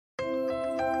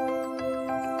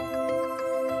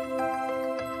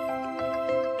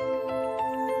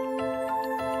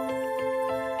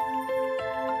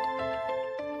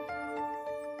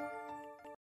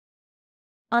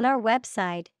On our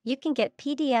website, you can get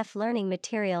PDF learning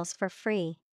materials for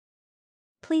free.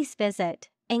 Please visit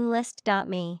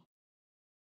englist.me.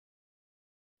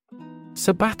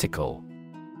 Sabbatical.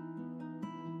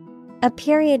 A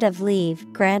period of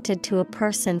leave granted to a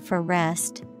person for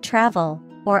rest, travel,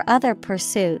 or other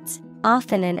pursuits,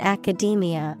 often in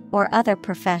academia or other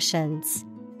professions.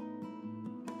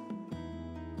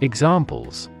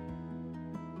 Examples: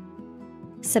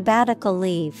 sabbatical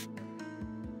leave,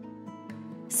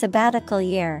 sabbatical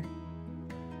year.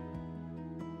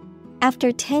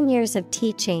 After 10 years of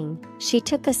teaching, she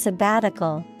took a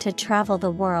sabbatical to travel the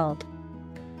world.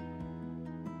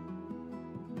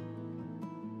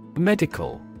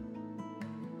 Medical.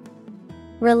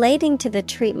 Relating to the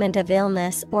treatment of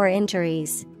illness or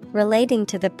injuries, relating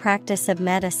to the practice of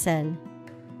medicine.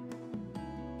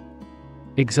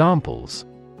 Examples: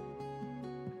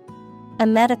 a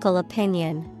medical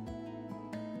opinion,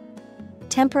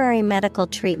 temporary medical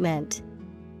treatment.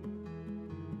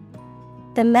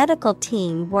 The medical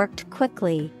team worked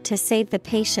quickly to save the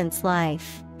patient's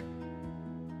life.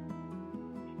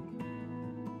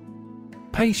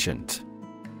 Patient.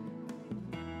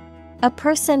 A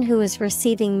person who is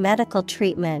receiving medical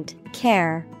treatment,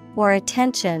 care, or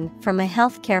attention from a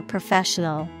healthcare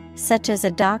professional, such as a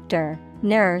doctor,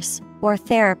 nurse, or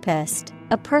therapist,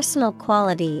 a personal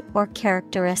quality or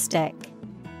characteristic.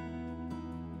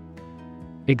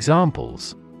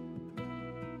 Examples: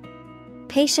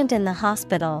 patient in the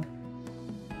hospital,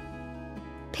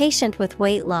 patient with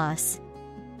weight loss.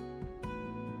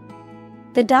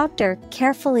 The doctor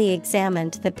carefully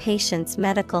examined the patient's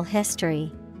medical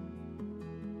history.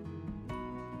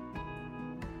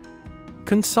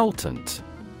 Consultant.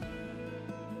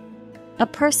 A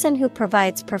person who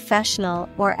provides professional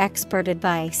or expert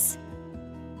advice.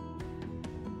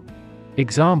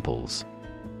 Examples: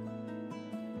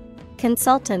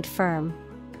 consultant firm,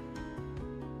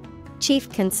 chief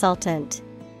consultant.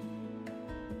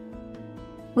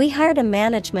 We hired a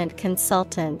management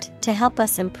consultant to help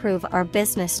us improve our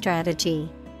business strategy.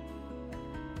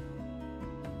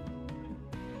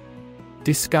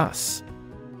 Discuss.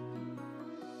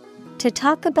 To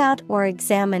talk about or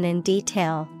examine in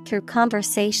detail, through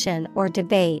conversation or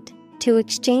debate, to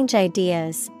exchange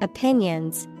ideas,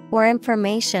 opinions, or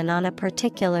information on a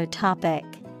particular topic.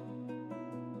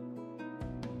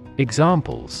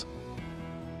 Examples: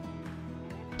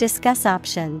 discuss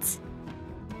options,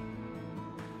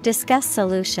 discuss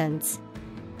solutions.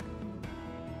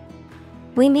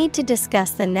 We need to discuss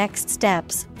the next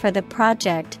steps for the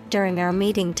project during our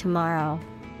meeting tomorrow.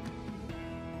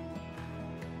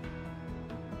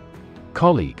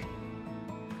 Colleague.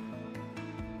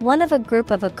 One of a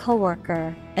group of a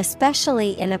coworker,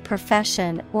 especially in a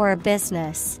profession or a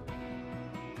business.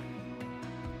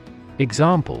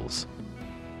 Examples: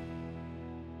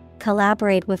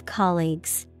 collaborate with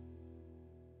colleagues,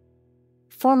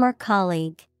 former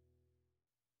colleague.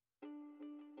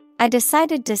 I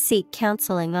decided to seek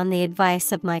counseling on the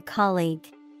advice of my colleague.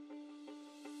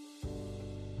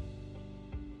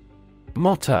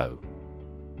 Motto.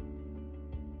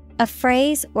 A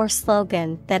phrase or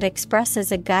slogan that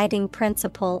expresses a guiding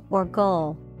principle or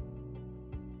goal.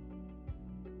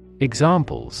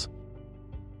 Examples: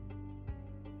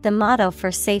 the motto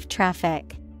for safe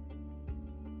traffic,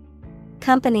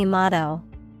 company motto.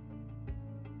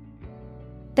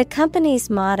 The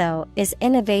company's motto is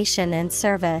innovation and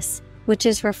service, which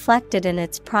is reflected in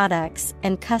its products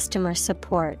and customer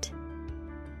support.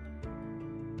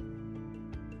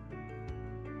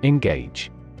 Engage.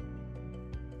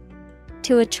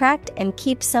 To attract and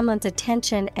keep someone's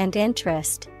attention and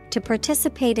interest, to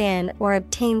participate in or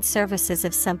obtain services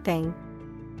of something.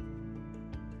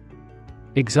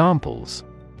 Examples: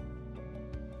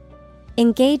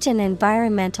 engage in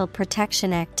environmental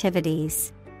protection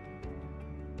activities,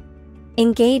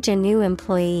 engage a new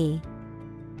employee.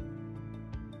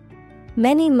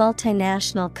 Many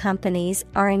multinational companies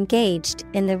are engaged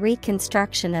in the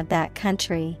reconstruction of that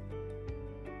country.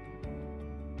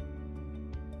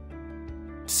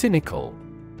 Cynical.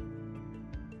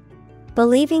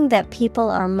 Believing that people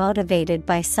are motivated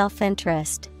by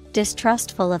self-interest,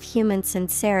 distrustful of human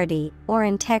sincerity or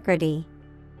integrity.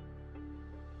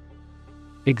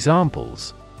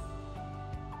 Examples: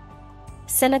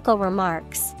 cynical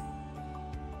remarks,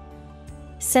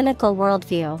 cynical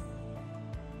worldview.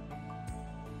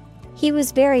 He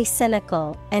was very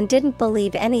cynical and didn't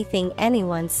believe anything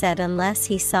anyone said unless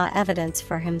he saw evidence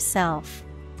for himself.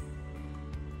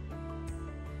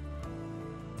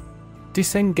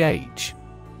 Disengage.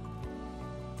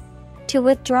 To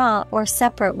withdraw or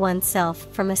separate oneself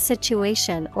from a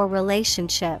situation or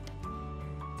relationship.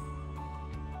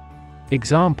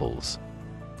 Examples: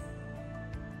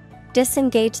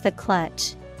 disengage the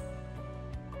clutch,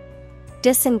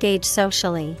 disengage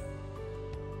socially.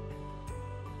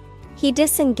 He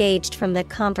disengaged from the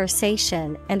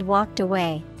conversation and walked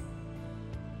away.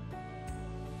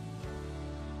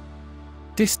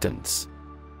 Distance: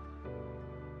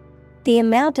 the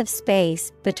amount of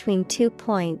space between 2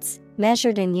 points,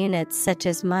 measured in units such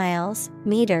as miles,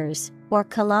 meters, or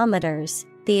kilometers,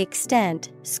 the extent,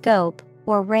 scope,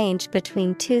 or range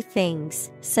between two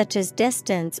things, such as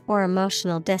distance or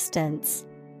emotional distance.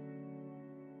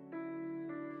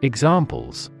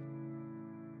 Examples: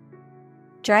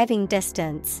 driving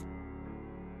distance,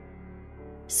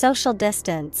 social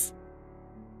distance.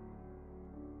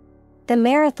 The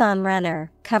marathon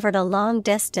runner covered a long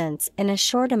distance in a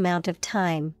short amount of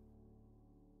time.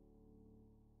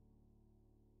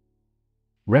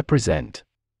 Represent: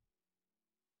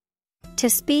 to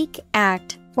speak,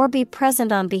 act, or be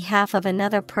present on behalf of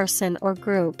another person or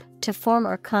group, to form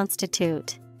or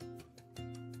constitute.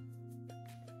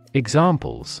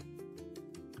 Examples: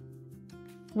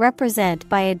 represent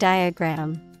by a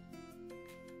diagram.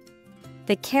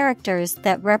 The characters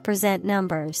that represent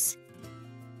numbers.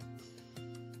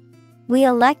 We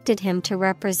elected him to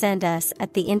represent us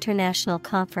at the international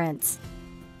conference.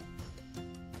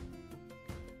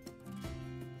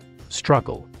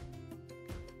 Struggle: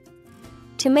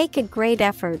 to make a great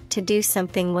effort to do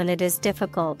something when it is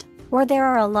difficult, or there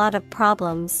are a lot of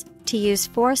problems, to use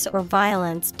force or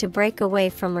violence to break away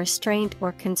from restraint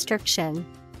or constriction.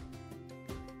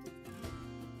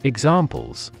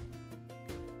 Examples: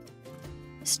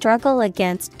 struggle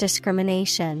against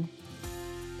discrimination.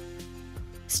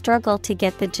 Struggle to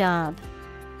get the job.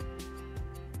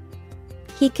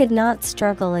 He could not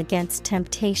struggle against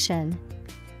temptation.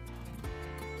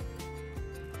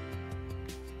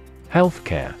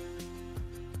 Healthcare: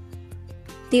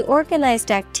 the organized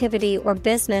activity or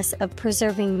business of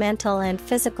preserving mental and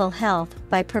physical health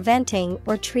by preventing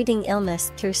or treating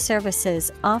illness through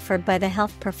services offered by the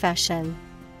health profession.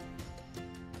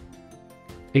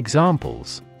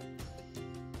 Examples: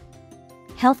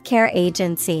 healthcare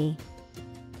agency.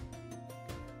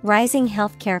 Rising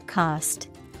healthcare cost.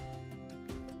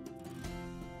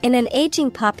 In an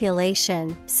aging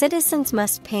population, citizens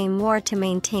must pay more to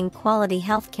maintain quality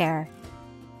healthcare.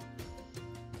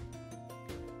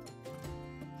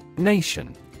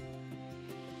 Nation: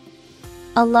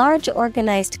 a large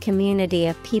organized community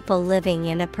of people living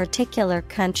in a particular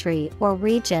country or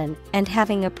region and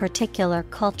having a particular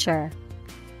culture.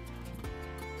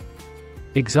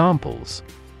 Examples: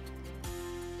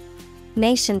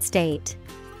 nation-state.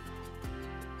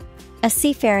 A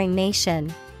seafaring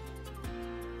nation.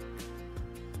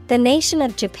 The nation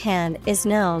of Japan is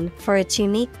known for its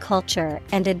unique culture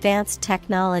and advanced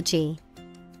technology.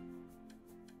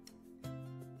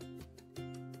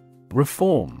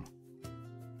 Reform: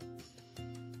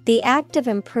 the act of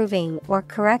improving or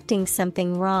correcting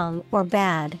something wrong or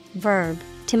bad. Verb: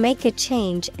 to make a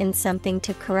change in something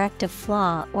to correct a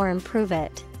flaw or improve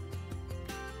it.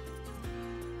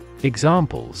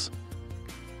 Examples: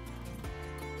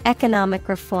 economic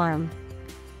reform.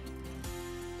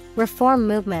 Reform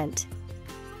movement.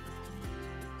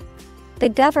 The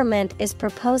government is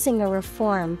proposing a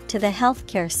reform to the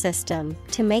healthcare system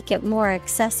to make it more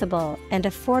accessible and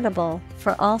affordable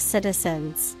for all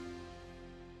citizens.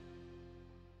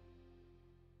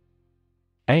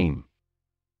 Aim: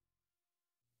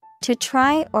 to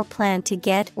try or plan to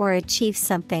get or achieve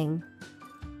something.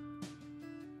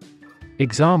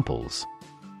 Examples: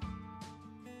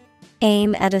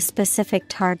 aim at a specific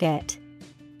target.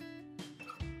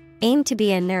 Aim to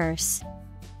be a nurse.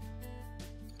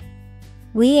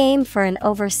 We aim for an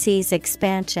overseas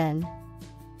expansion.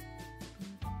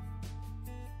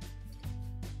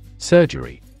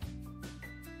 Surgery: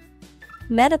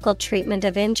 medical treatment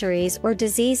of injuries or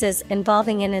diseases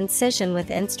involving an incision with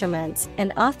instruments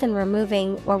and often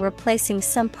removing or replacing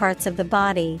some parts of the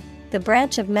body. The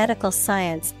branch of medical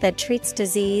science that treats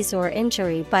disease or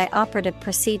injury by operative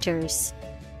procedures.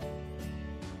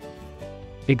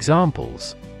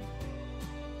 Examples: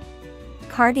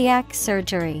 cardiac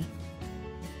surgery.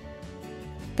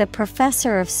 The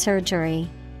professor of surgery.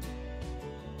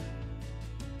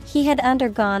 He had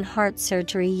undergone heart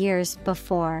surgery years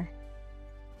before.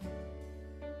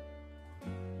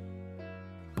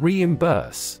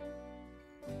 Reimburse: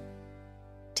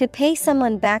 to pay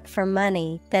someone back for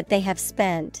money that they have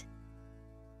spent.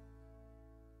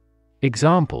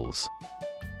 Examples: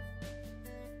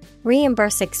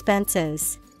 reimburse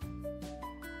expenses.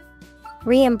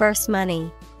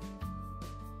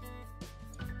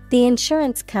 The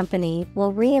insurance company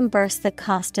will reimburse the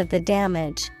cost of the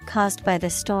damage caused by the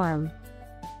storm.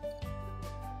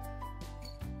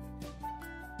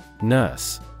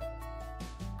 Nurse.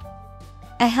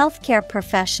 A healthcare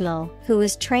professional who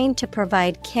is trained to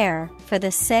provide care for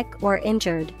the sick or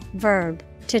injured. Verb,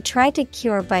 to try to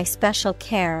cure by special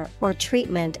care or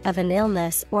treatment of an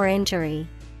illness or injury.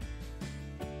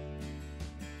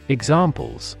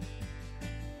 Examples: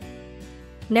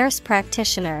 Nurse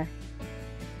practitioner.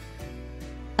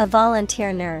 A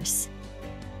volunteer nurse.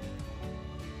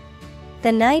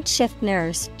 The night shift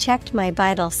nurse checked my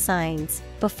vital signs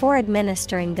before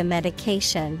administering the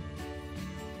medication.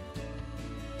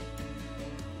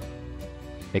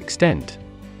 Extent.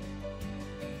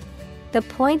 The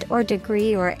point or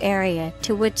degree or area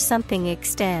to which something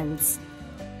extends.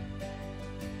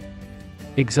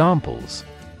 Examples: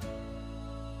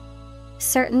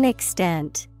 Certain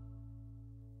extent.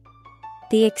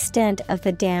 The extent of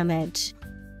the damage.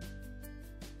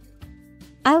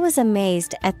 I was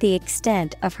amazed at the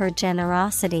extent of her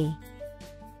generosity.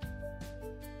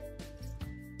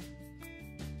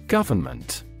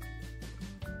 Government.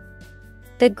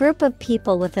 The group of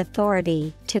people with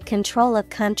authority to control a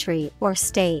country or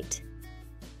state.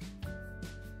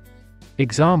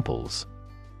 Examples: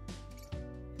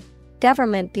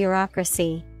 Government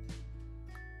bureaucracy.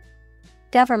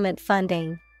 Government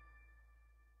funding.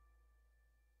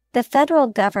 The federal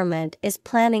government is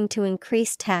planning to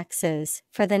increase taxes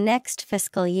for the next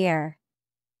fiscal year.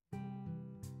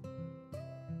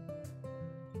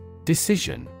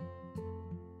 Decision.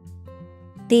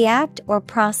 The act or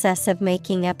process of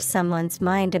making up someone's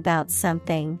mind about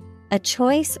something, a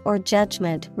choice or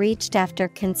judgment reached after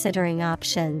considering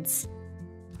options.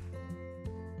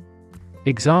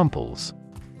 Examples: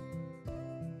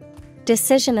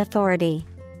 Decision authority.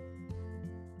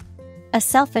 A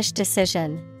selfish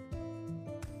decision.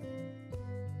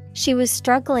 She was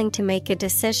struggling to make a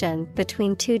decision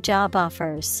between two job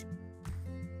offers.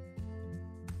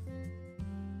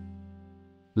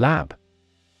 Lab.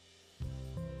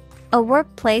 A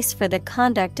workplace for the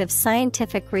conduct of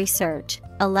scientific research,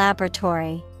 a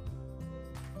laboratory.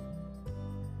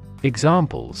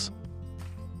 Examples: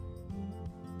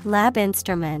 Lab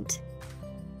instrument.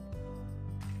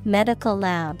 Medical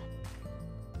lab.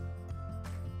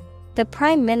 The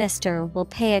Prime Minister will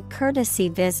pay a courtesy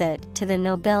visit to the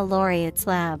Nobel laureate's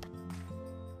lab.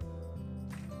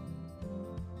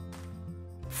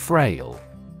 Frail.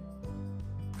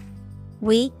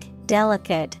 Weak,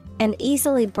 delicate, and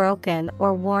easily broken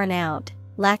or worn out,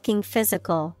 lacking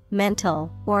physical, mental,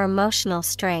 or emotional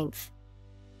strength.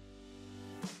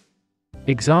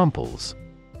 Examples: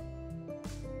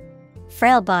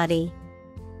 Frail body.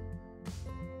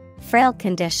 Frail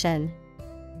condition.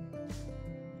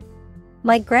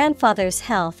 My grandfather's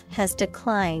health has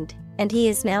declined, and he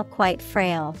is now quite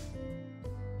frail.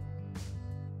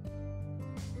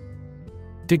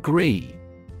 Degree.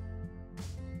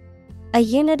 A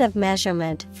unit of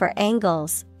measurement for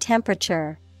angles,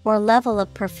 temperature, or level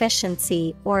of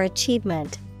proficiency or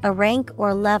achievement, a rank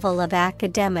or level of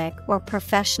academic or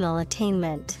professional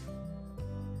attainment.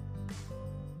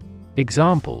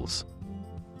 Examples: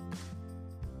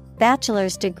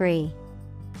 Bachelor's degree.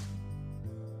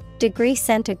 Degree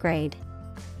centigrade.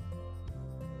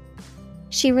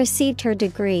 She received her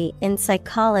degree in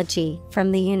psychology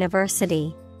from the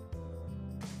university.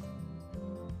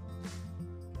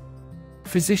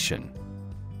 Physician.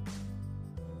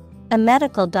 A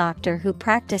medical doctor who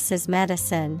practices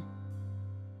medicine.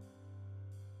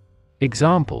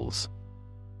 Examples: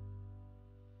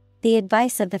 The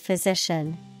advice of the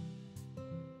physician.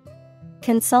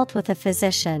 Consult with a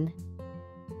physician.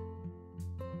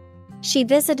 She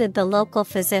visited the local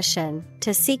physician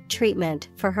to seek treatment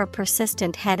for her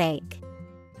persistent headache.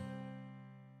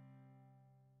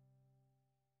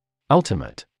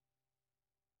 Ultimate.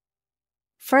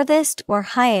 Furthest or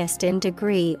highest in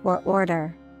degree or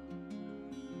order.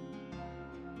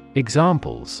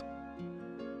 Examples: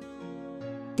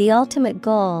 The ultimate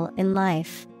goal in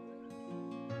life.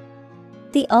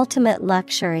 The ultimate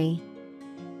luxury.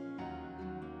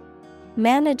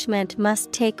 Management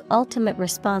must take ultimate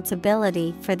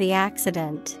responsibility for the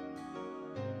accident.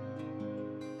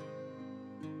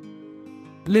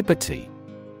 Liberty.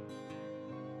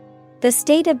 The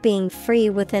state of being free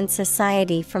within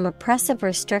society from oppressive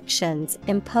restrictions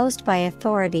imposed by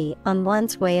authority on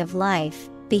one's way of life,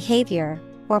 behavior,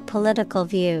 or political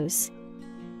views.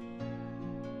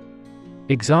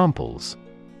 Examples: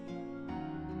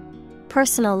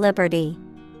 Personal liberty.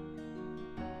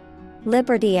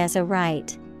 Liberty as a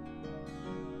right.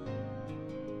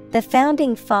 The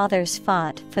founding fathers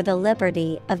fought for the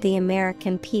liberty of the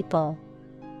American people.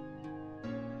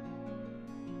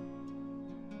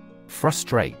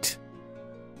 Frustrate.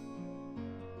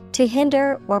 To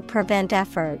hinder or prevent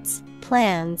efforts,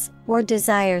 plans, or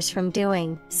desires from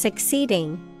doing,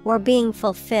 succeeding, or being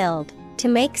fulfilled, to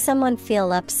make someone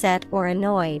feel upset or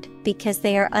annoyed because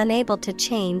they are unable to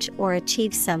change or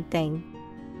achieve something.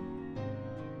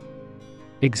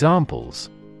 Examples: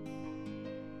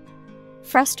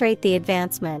 frustrate the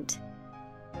advancement,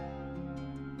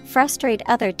 frustrate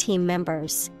other team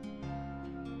members.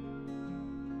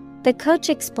 The coach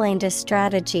explained a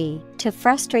strategy to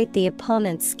frustrate the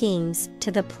opponent's schemes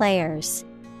to the players.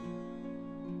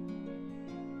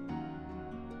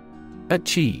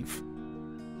 Achieve.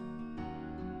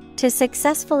 To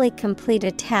successfully complete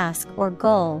a task or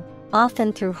goal,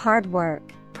 often through hard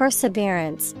work,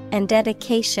 perseverance, and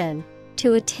dedication,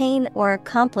 to attain or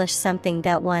accomplish something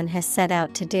that one has set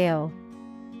out to do.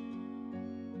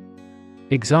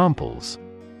 Examples: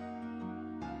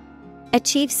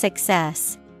 achieve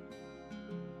success,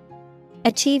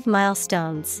 achieve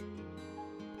milestones.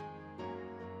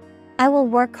 I will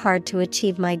work hard to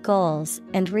achieve my goals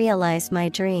and realize my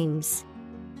dreams.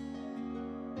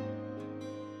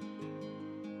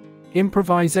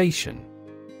 Improvisation.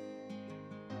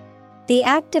 The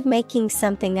act of making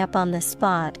something up on the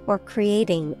spot or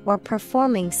creating or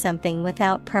performing something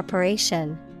without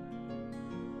preparation.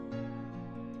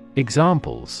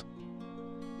 Examples: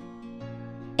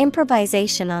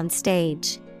 improvisation on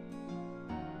stage,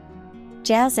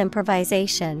 jazz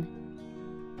improvisation.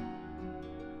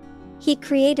 He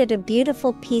created a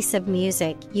beautiful piece of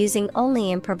music using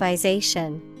only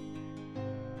improvisation.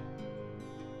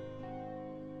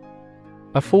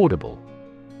 Affordable.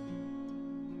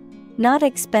 Not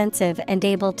expensive and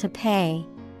able to pay.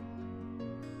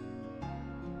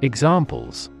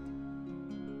 Examples: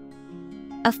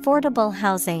 affordable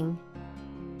housing,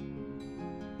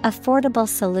 affordable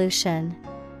solution.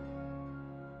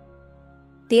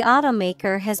 The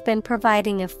automaker has been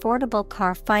providing affordable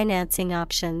car financing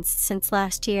options since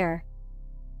last year.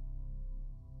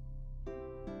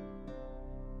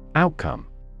 Outcome.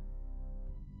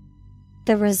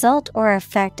 The result or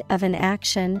effect of an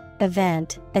action,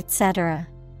 event, etc.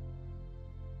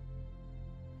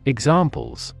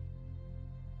 Examples: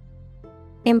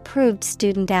 improved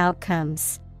student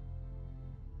outcomes,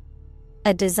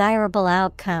 a desirable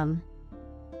outcome.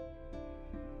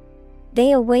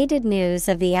 They awaited news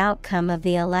of the outcome of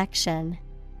the election.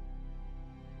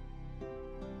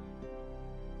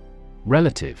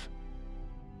 Relative.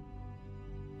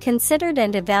 Considered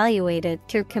and evaluated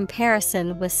through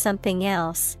comparison with something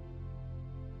else.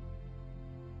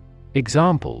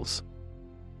 Examples: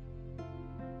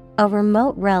 a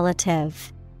remote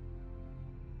relative,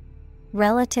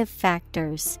 relative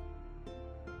factors.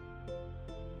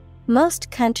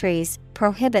 Most countries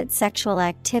prohibit sexual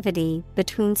activity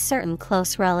between certain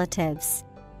close relatives.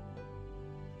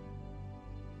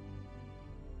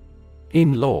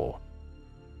 In-law.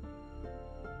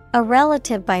 A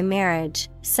relative by marriage,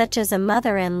 such as a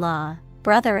mother-in-law,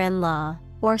 brother-in-law,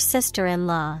 or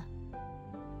sister-in-law.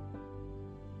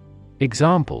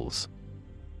 Examples: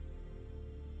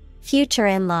 future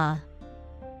in-law,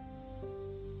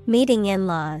 meeting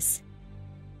in-laws.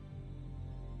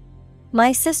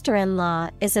 My sister-in-law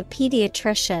is a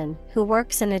pediatrician who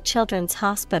works in a children's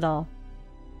hospital.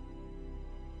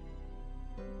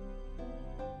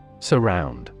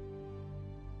 Surround.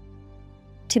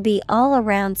 To be all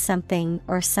around something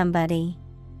or somebody.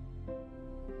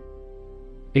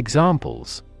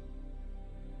 Examples: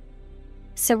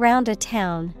 surround a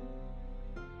town.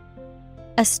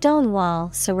 A stone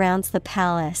wall surrounds the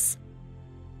palace.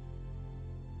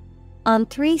 On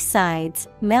 3 sides,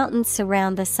 mountains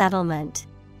surround the settlement.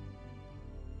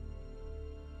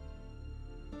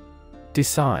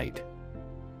 Decide.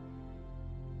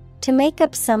 To make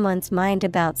up someone's mind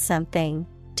about something.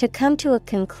 To come to a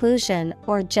conclusion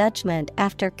or judgment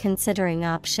after considering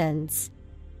options.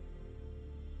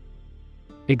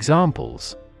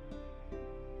 Examples: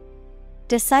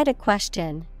 decide a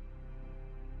question.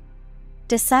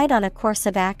 Decide on a course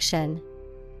of action.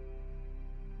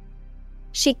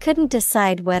 She couldn't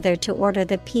decide whether to order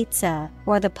the pizza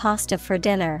or the pasta for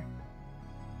dinner.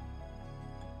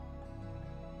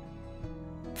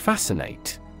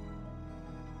 Fascinate.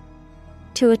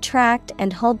 To attract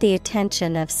and hold the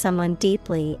attention of someone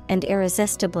deeply and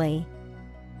irresistibly.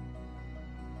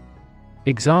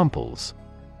 Examples: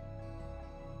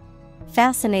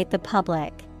 fascinate the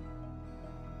public.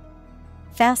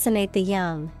 Fascinate the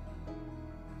young.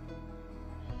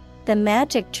 The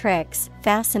magic tricks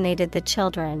fascinated the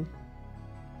children.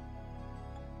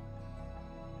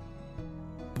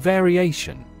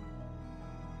 Variation.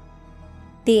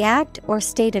 The act or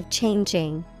state of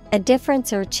changing, a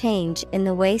difference or change in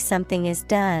the way something is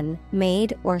done,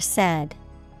 made, or said.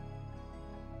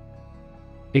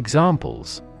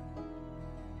 Examples: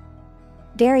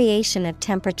 Variation of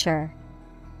temperature.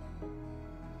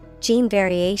 Gene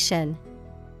variation.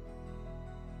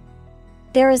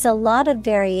 There is a lot of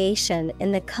variation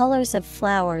in the colors of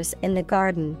flowers in the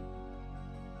garden.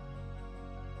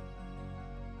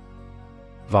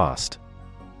 Vast.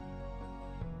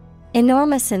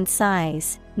 Enormous in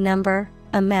size, number,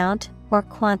 amount, or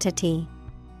quantity.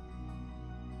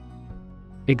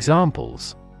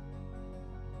 Examples: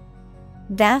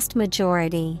 Vast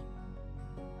majority.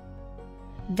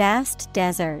 Vast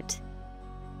desert.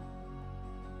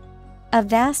 A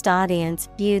vast audience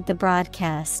viewed the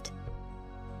broadcast.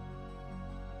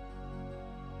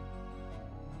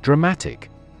 Dramatic.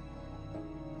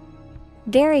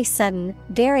 Very sudden,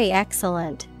 very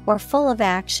excellent, or full of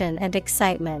action and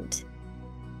excitement.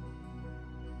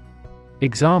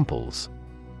 Examples: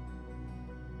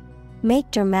 Make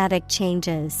dramatic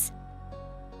changes.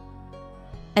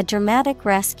 A dramatic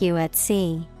rescue at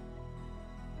sea.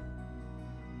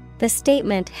 The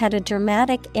statement had a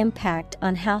dramatic impact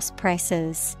on house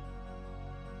prices.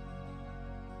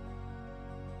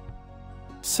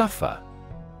 Suffer.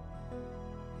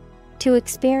 To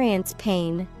experience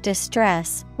pain,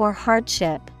 distress, or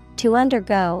hardship, to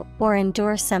undergo or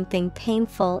endure something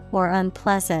painful or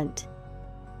unpleasant.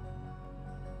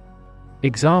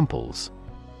 Examples: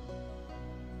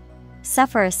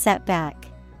 Suffer a setback.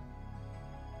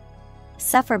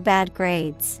 Suffer bad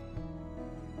grades.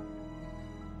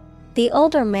 The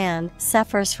older man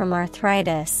suffers from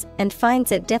arthritis and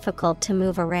finds it difficult to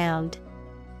move around.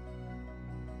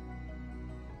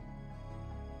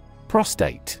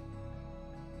 Prostate.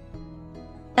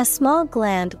 A small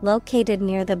gland located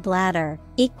near the bladder,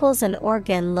 equals an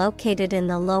organ located in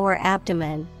the lower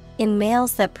abdomen, in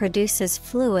males that produces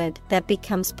fluid that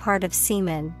becomes part of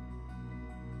semen.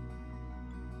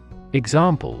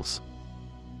 Examples: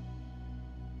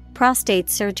 Prostate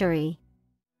surgery.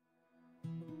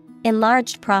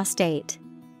 Enlarged prostate.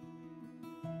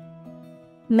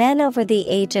 Men over the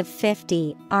age of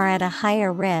 50 are at a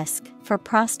higher risk for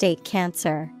prostate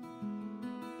cancer.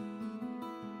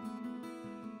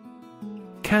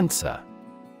 Cancer.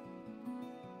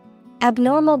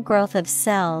 Abnormal growth of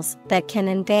cells that can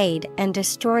invade and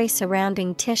destroy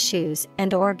surrounding tissues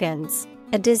and organs.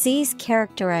 A disease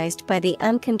characterized by the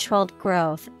uncontrolled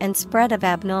growth and spread of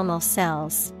abnormal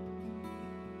cells.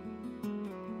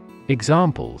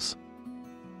 Examples: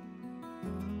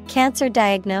 Cancer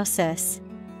diagnosis.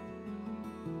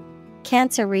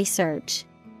 Cancer research.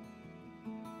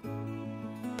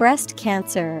 Breast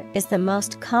cancer is the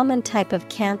most common type of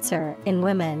cancer in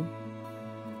women.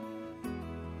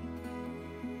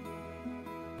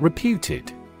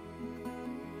 Reputed.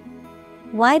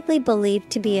 Widely believed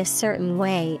to be a certain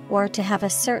way or to have a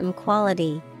certain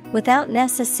quality, without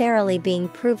necessarily being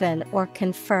proven or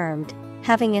confirmed,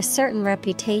 having a certain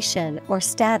reputation or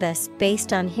status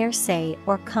based on hearsay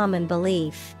or common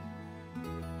belief.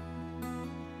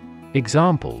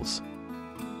 Examples: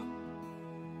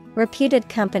 Reputed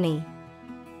company.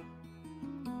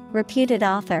 Reputed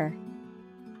author.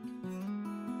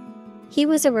 He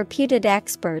was a reputed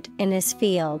expert in his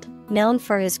field, known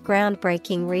for his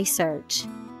groundbreaking research.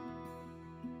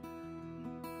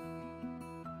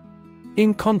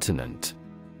 Incontinent.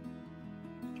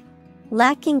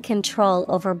 Lacking control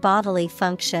over bodily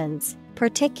functions,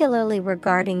 particularly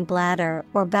regarding bladder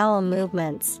or bowel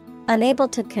movements, unable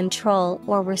to control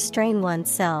or restrain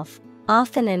oneself,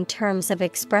 often in terms of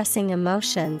expressing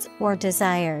emotions or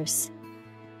desires.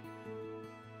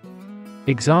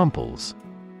 Examples: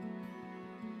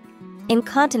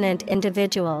 Incontinent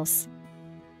individuals.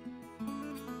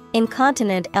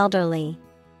 Incontinent elderly.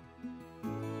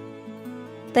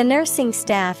 The nursing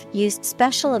staff used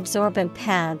special absorbent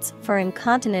pads for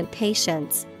incontinent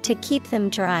patients to keep them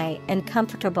dry and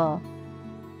comfortable.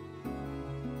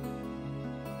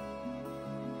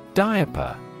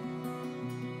 Diaper.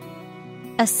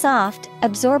 A soft,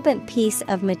 absorbent piece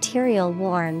of material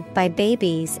worn by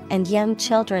babies and young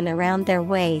children around their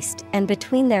waist and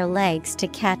between their legs to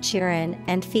catch urine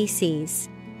and feces.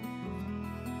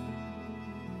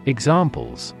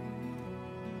 Examples: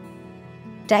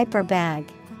 Diaper bag.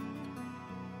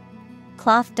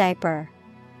 Cloth diaper.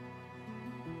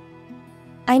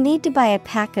 I need to buy a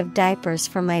pack of diapers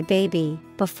for my baby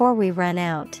before we run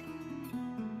out.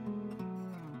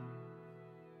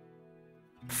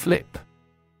 Flip.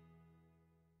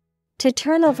 To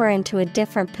turn over into a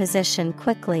different position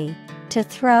quickly, to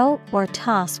throw or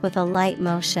toss with a light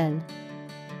motion.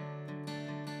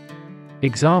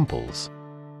 Examples: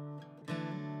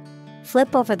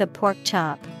 Flip over the pork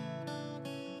chop.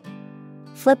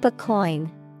 Flip a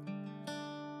coin.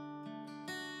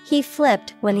 He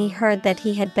flipped when he heard that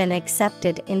he had been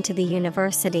accepted into the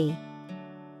university.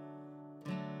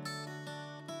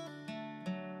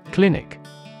 Clinic.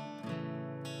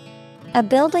 A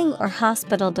building or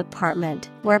hospital department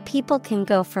where people can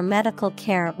go for medical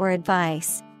care or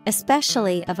advice,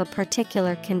 especially of a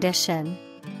particular condition.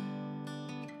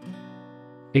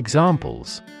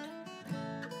 Examples: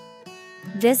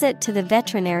 Visit to the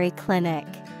veterinary clinic.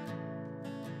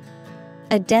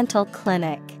 A dental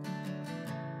clinic.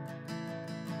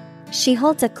 She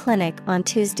holds a clinic on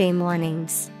Tuesday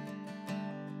mornings.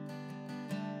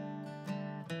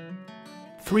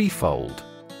 Threefold.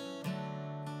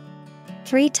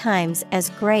 3 times as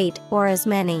great or as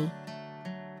many.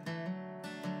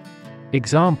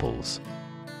 Examples: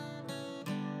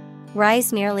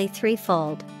 Rise nearly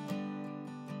threefold.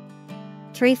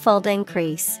 Threefold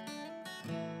increase.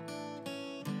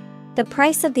 The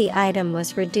price of the item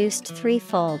was reduced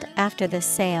threefold after the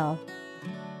sale.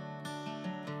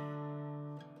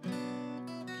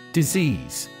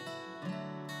 Disease.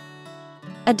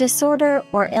 A disorder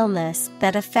or illness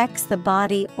that affects the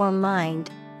body or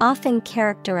mind, often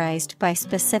characterized by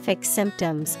specific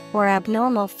symptoms or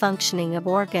abnormal functioning of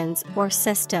organs or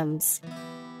systems.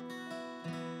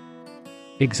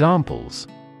 Examples: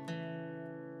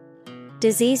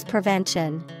 Disease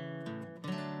prevention.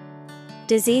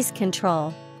 Disease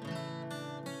control.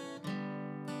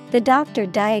 The doctor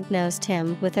diagnosed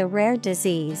him with a rare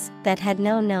disease that had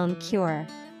no known cure.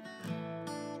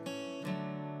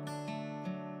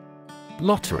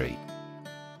 Lottery.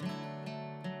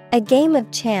 A game of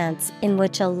chance in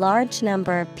which a large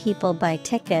number of people buy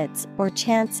tickets or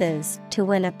chances to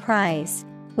win a prize,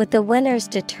 with the winners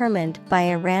determined by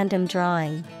a random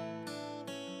drawing.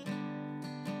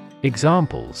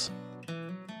 Examples: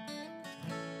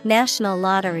 National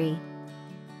lottery.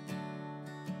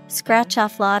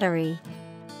 Scratch-off lottery.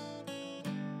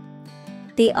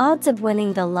 The odds of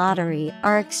winning the lottery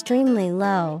are extremely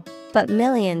low, but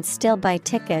millions still buy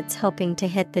tickets hoping to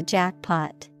hit the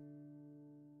jackpot.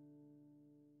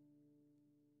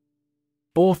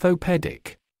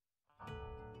 Orthopedic.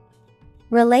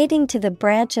 Relating to the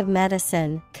branch of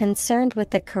medicine concerned with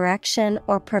the correction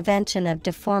or prevention of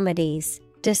deformities,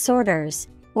 disorders,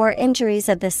 or injuries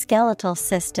of the skeletal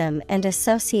system and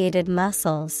associated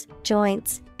muscles,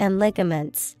 joints, and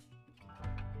ligaments.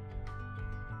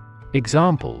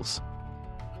 Examples: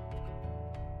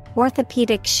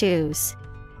 Orthopedic shoes.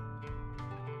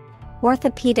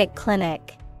 Orthopedic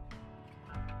clinic.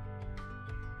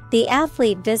 The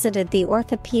athlete visited the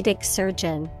orthopedic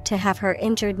surgeon to have her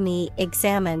injured knee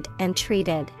examined and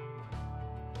treated.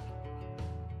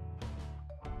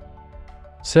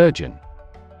 Surgeon.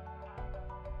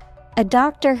 A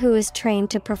doctor who is trained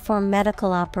to perform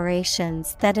medical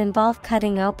operations that involve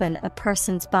cutting open a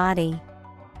person's body.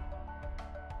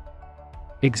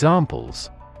 Examples: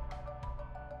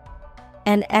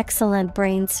 An excellent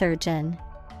brain surgeon.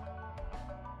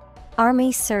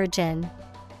 Army surgeon.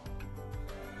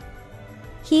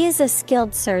 He is a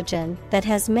skilled surgeon that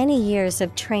has many years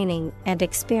of training and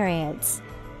experience.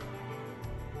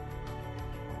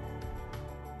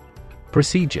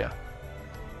 Procedure.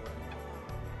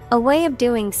 A way of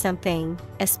doing something,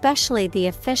 especially the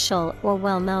official or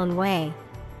well-known way.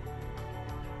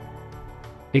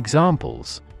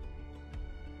 Examples: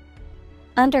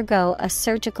 Undergo a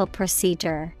surgical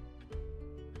procedure.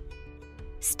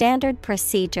 Standard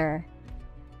procedure.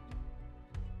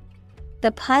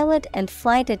 The pilot and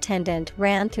flight attendant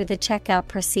ran through the checkout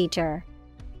procedure.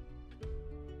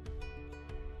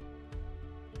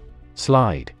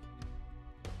 Slide.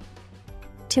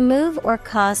 To move or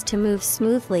cause to move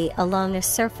smoothly along a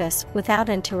surface without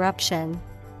interruption.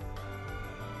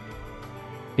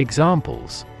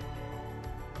 Examples: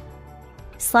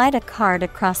 Slide a card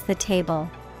across the table.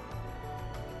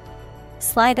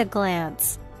 Slide a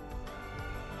glance.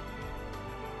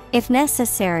 If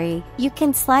necessary, you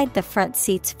can slide the front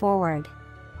seats forward.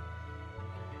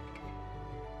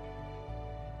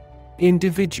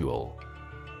 Individual.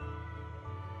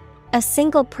 A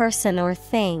single person or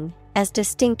thing, as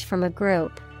distinct from a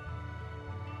group.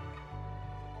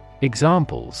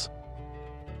 Examples: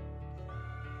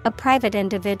 A private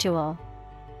individual.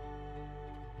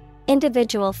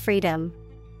 Individual freedom.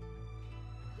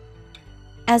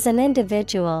 As an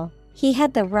individual, he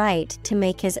had the right to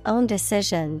make his own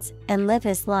decisions and live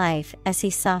his life as he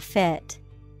saw fit.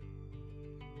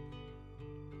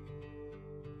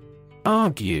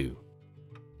 Argue.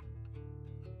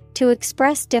 To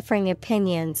express differing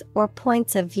opinions or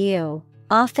points of view,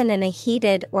 often in a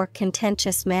heated or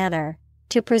contentious manner,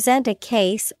 to present a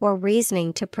case or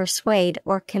reasoning to persuade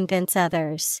or convince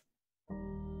others.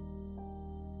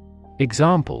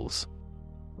 Examples: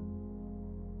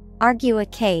 Argue a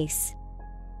case.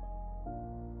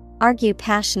 Argue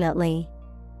passionately.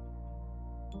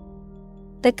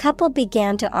 The couple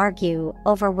began to argue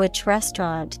over which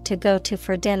restaurant to go to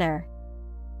for dinner.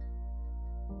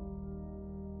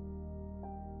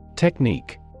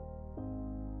 Technique: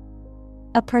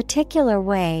 A particular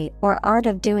way or art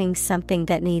of doing something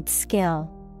that needs skill.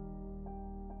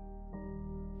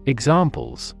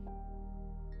 Examples: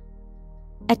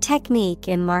 A technique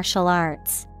in martial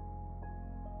arts.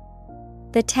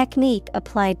 The technique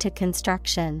applied to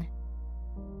construction.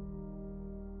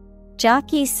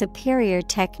 Jockey's superior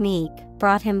technique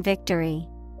brought him victory.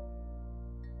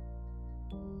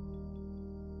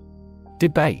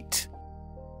 Debate: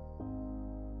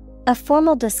 A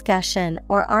formal discussion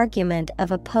or argument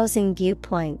of opposing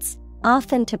viewpoints,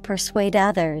 often to persuade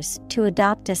others to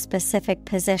adopt a specific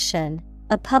position,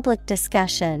 a public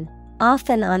discussion,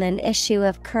 often on an issue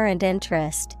of current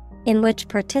interest, in which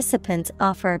participants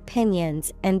offer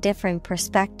opinions and differing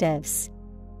perspectives.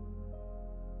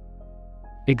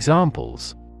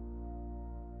 Examples: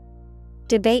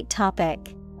 Debate topic.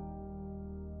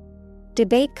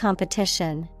 Debate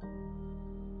competition.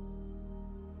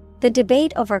 The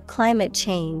debate over climate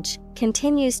change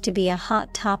continues to be a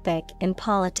hot topic in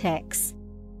politics.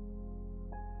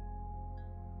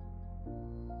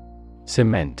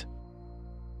 Cement: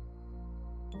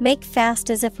 Make fast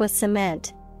as if with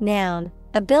cement. Noun,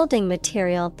 a building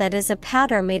material that is a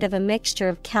powder made of a mixture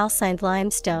of calcined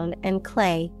limestone and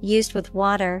clay used with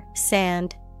water,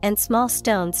 sand, and small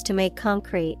stones to make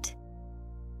concrete.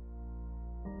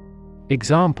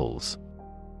 Examples: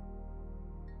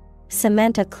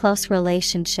 Cement a close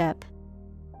relationship.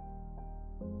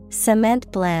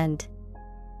 Cement blend.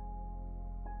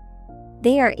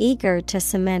 They are eager to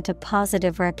cement a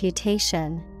positive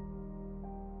reputation.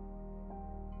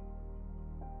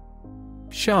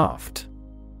 Shaft: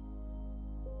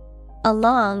 A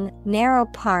long, narrow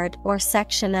part or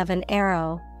section of an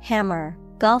arrow, hammer,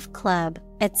 golf club,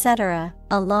 etc.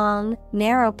 A long,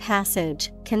 narrow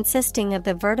passage consisting of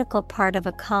the vertical part of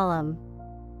a column.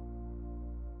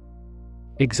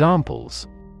 Examples: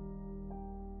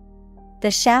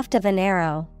 The shaft of an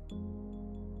arrow.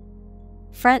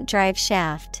 Front drive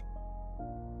shaft.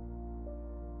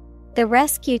 The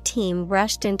rescue team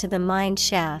rushed into the mine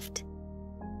shaft.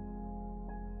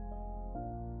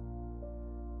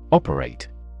 Operate: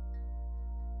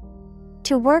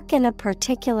 To work in a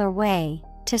particular way,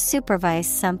 to supervise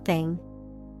something.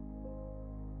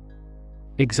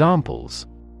 Examples: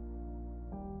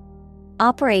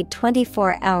 Operate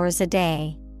 24 hours a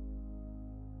day.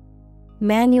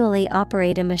 Manually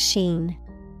operate a machine.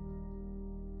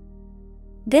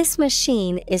 This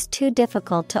machine is too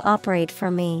difficult to operate for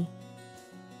me.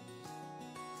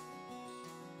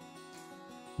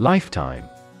 Lifetime: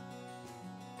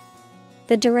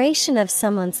 The duration of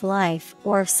someone's life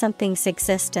or of something's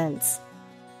existence.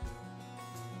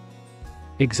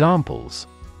 Examples: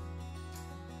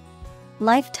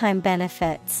 Lifetime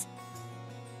benefits.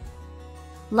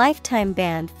 Lifetime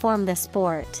ban form the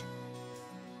sport.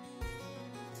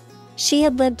 She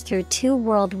had lived through 2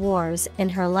 world wars in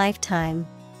her lifetime.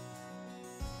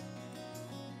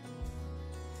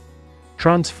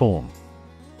 Transform: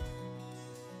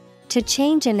 To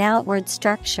change an outward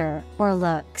structure or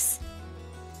looks.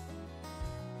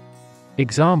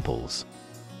 Examples: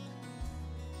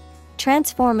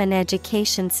 Transform an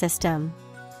education system.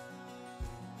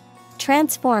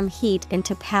 Transform heat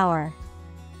into power.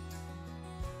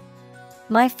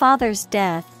 My father's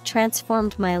death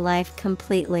transformed my life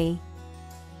completely.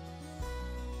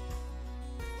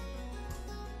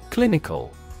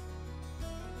 Clinical: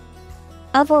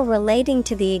 Of or relating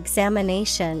to the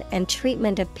examination and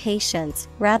treatment of patients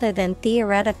rather than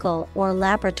theoretical or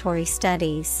laboratory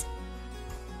studies.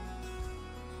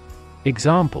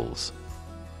 Examples: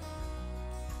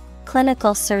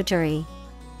 Clinical surgery.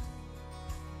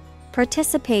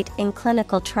 Participate in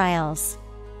clinical trials.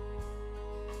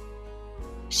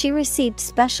 She received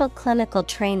special clinical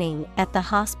training at the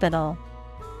hospital.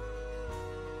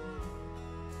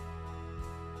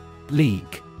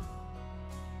 League: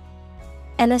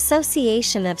 An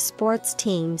association of sports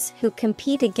teams who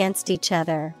compete against each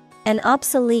other, an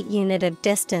obsolete unit of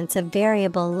distance of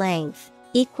variable length,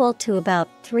 equal to about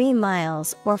 3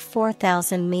 miles or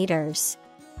 4,000 meters.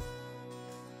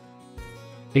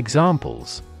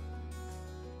 Examples: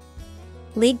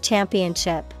 League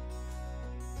championship.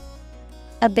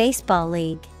 A baseball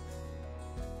league.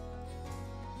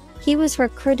 He was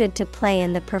recruited to play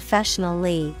in the professional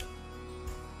league.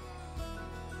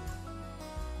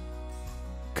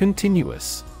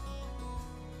 Continuous.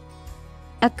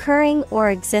 Occurring or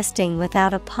existing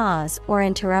without a pause or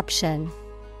interruption.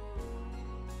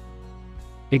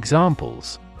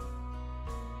 Examples: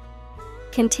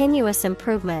 continuous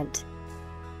improvement.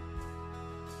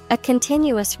 A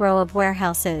continuous row of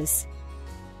warehouses.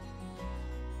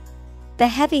 The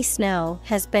heavy snow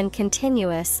has been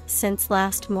continuous since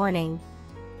last morning.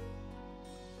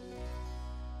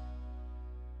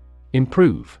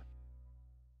 Improve.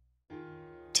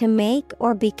 To make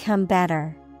or become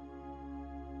better.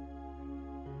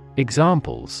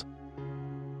 Examples: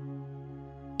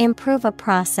 improve a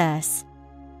process.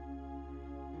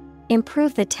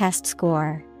 Improve the test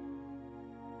score.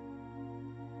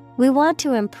 We want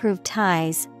to improve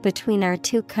ties between our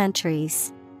two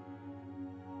countries.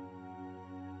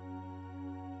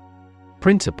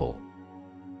 Principle.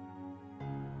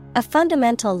 A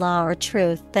fundamental law or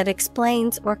truth that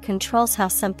explains or controls how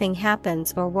something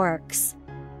happens or works.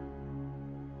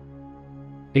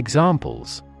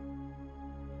 Examples: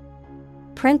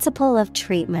 principle of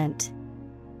treatment.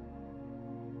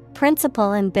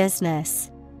 Principle in business.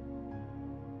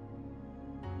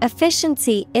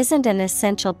 Efficiency isn't an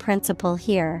essential principle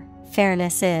here,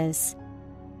 fairness is.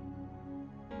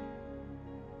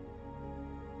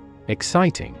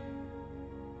 Exciting.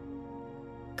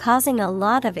 Causing a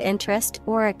lot of interest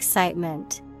or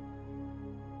excitement.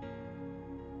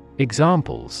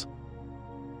 Examples: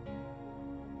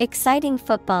 exciting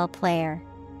football player.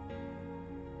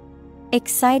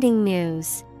 Exciting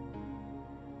news.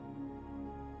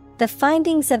 The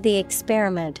findings of the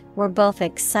experiment were both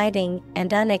exciting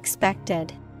and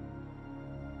unexpected.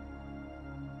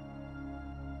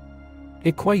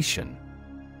 Equation.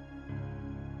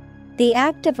 The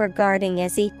act of regarding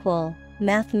as equal,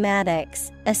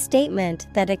 mathematics, a statement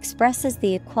that expresses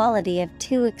the equality of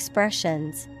two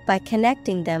expressions by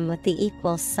connecting them with the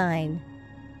equal sign.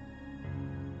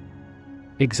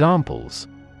 Examples: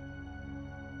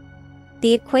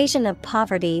 the equation of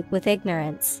poverty with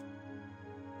ignorance.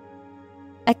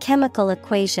 A chemical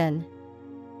equation.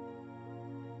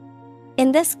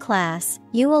 In this class,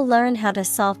 you will learn how to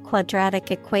solve quadratic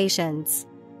equations.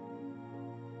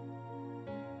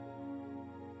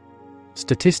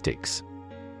 Statistics.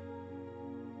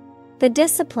 The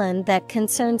discipline that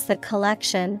concerns the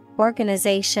collection,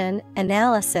 organization,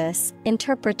 analysis,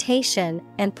 interpretation,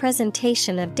 and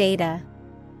presentation of data.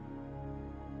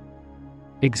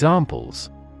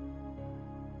 Examples: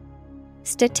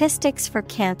 statistics for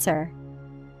cancer.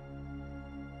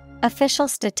 Official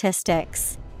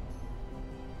statistics.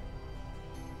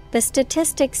 The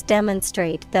statistics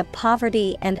demonstrate that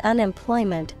poverty and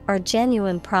unemployment are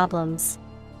genuine problems.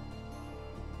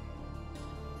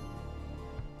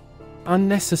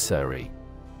 Unnecessary.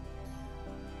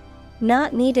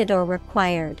 Not needed or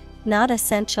required, not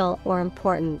essential or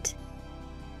important.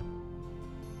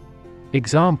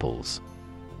 Examples: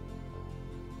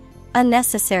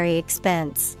 unnecessary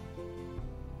expense.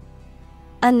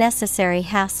 Unnecessary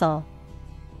hassle.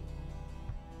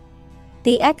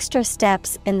 The extra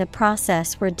steps in the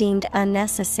process were deemed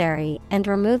unnecessary and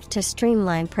removed to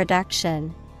streamline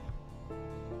production.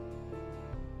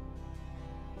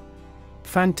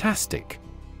 Fantastic.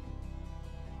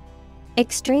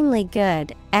 Extremely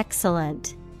good,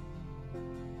 excellent.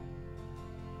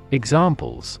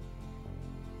 Examples: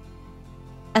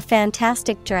 a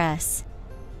fantastic dress.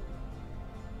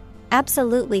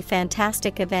 Absolutely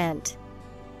fantastic event.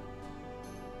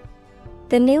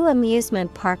 The new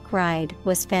amusement park ride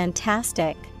was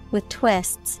fantastic, with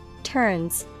twists,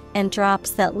 turns, and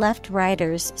drops that left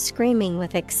riders screaming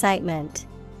with excitement.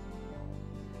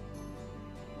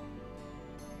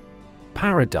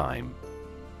 Paradigm.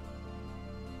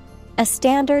 A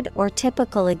standard or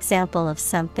typical example of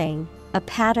something, a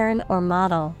pattern or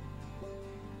model.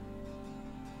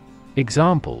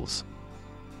 Examples: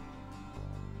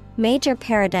 major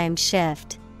paradigm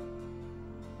shift.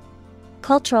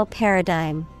 Cultural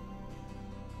paradigm.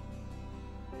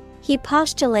 He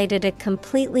postulated a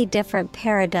completely different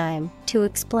paradigm to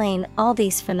explain all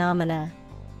these phenomena.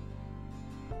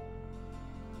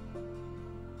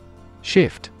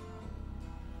 Shift.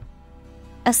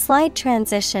 A slight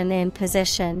transition in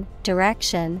position,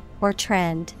 direction, or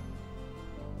trend.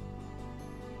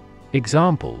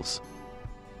 Examples: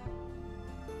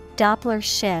 Doppler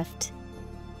shift.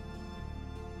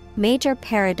 Major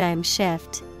paradigm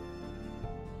shift.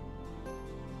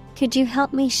 Could you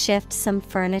help me shift some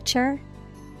furniture?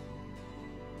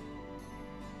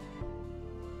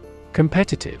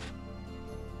 Competitive.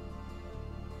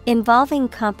 Involving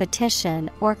competition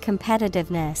or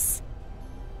competitiveness.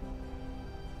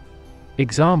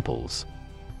 Examples: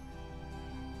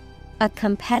 A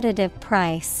competitive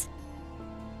price.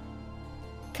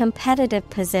 Competitive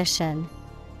position.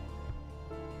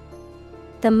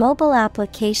 The mobile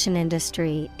application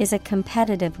industry is a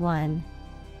competitive one.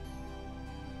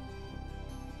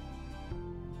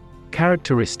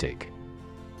 Characteristic: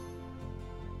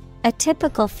 A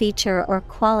typical feature or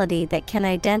quality that can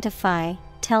identify,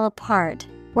 tell apart,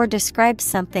 or describe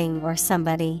something or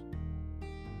somebody.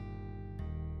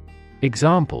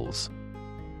 Examples: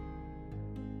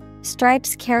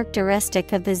 Stripes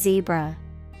characteristic of the zebra.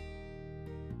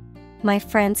 My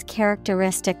friend's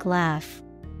characteristic laugh.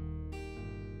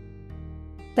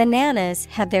 Bananas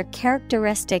have their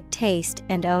characteristic taste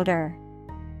and odor.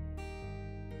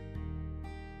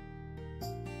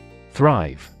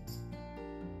 Thrive: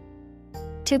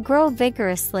 To grow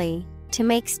vigorously, to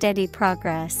make steady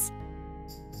progress.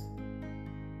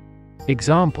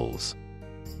 Examples: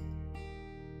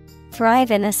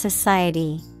 Thrive in a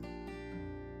society.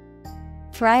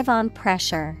 Thrive on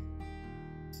pressure.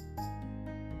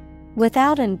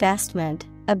 Without investment,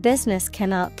 a business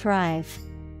cannot thrive.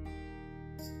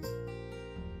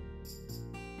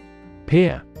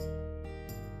 Peer: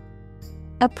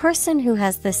 A person who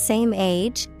has the same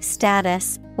age,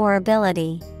 status, or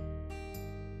ability.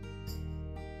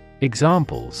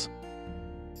 Examples: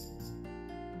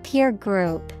 Peer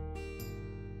group.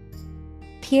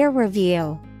 Peer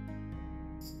review.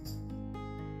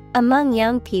 Among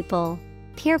young people,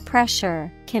 peer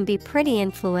pressure can be pretty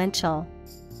influential.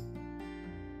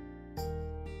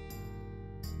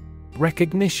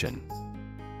 Recognition: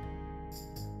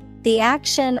 The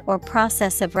action or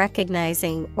process of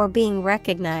recognizing or being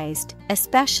recognized,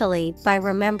 especially by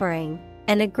remembering,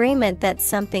 an agreement that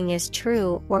something is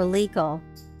true or legal.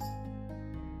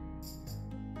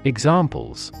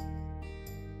 Examples: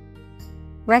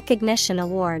 Recognition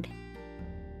award.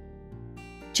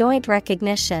 Joint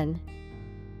recognition.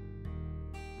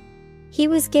 He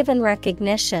was given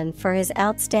recognition for his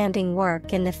outstanding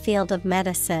work in the field of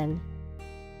medicine.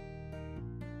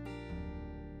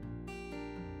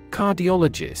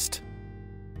 Cardiologist: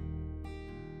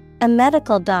 A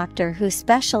medical doctor who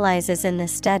specializes in the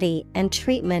study and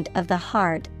treatment of the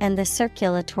heart and the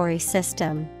circulatory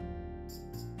system.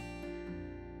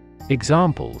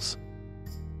 Examples: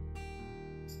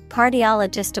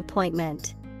 Cardiologist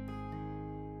appointment.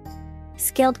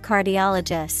 Skilled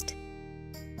cardiologist.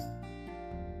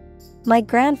 My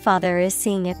grandfather is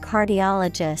seeing a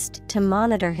cardiologist to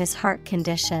monitor his heart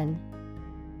condition.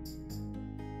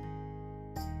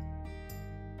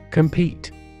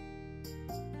 Compete: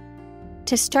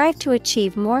 To strive to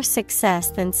achieve more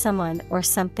success than someone or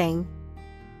something.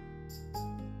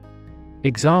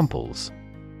 Examples: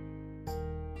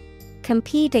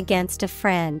 Compete against a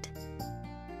friend.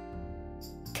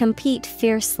 Compete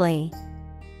fiercely.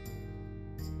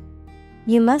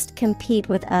 You must compete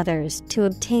with others to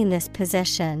obtain this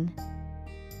position.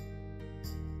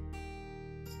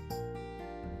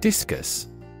 Discus: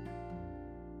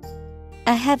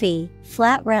 A heavy,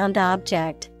 flat round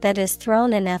object that is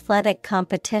thrown in athletic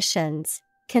competitions,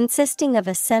 consisting of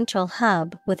a central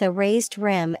hub with a raised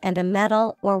rim and a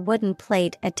metal or wooden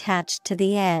plate attached to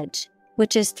the edge,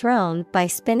 which is thrown by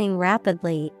spinning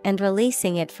rapidly and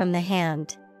releasing it from the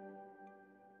hand.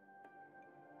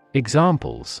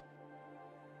 Examples: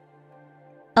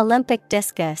 Olympic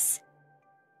discus.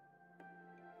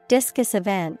 Discus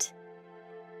event.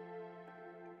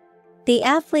 The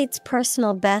athlete's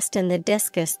personal best in the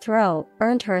discus throw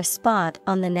earned her a spot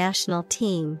on the national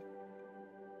team.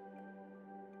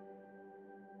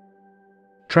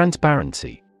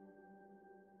 Transparency: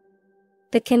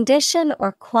 The condition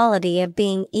or quality of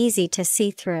being easy to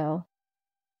see through.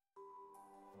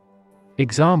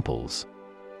 Examples: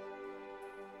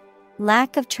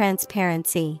 Lack of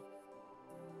transparency.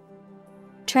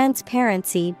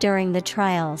 Transparency during the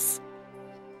trials.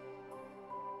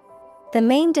 The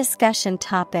main discussion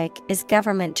topic is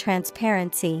government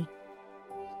transparency.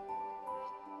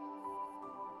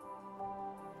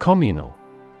 Communal: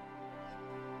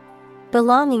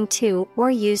 Belonging to or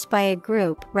used by a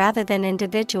group rather than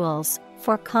individuals,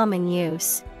 for common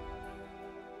use.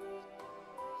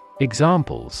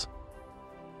 Examples: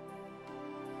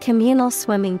 Communal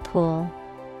swimming pool.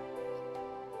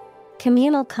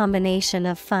 Communal combination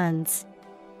of funds.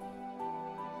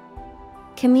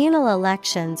 Communal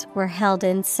elections were held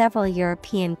in several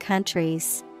European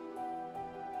countries.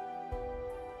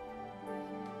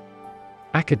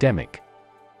 Academic: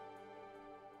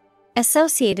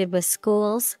 Associated with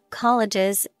schools,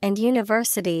 colleges, and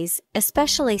universities,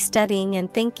 especially studying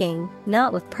and thinking,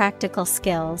 not with practical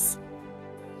skills.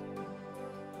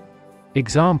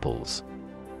 Examples: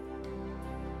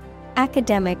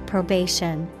 Academic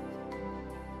probation.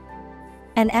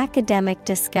 An academic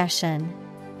discussion.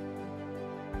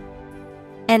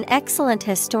 An excellent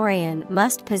historian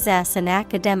must possess an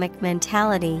academic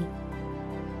mentality.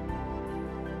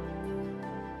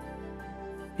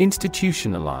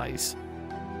 Institutionalize.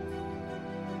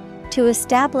 To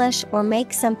establish or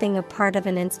make something a part of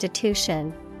an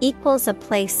institution, equals a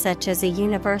place such as a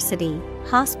university,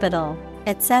 hospital,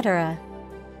 etc.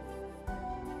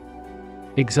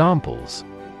 Examples: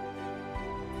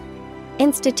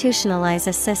 Institutionalize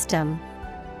a system.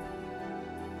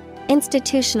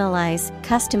 Institutionalize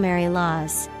customary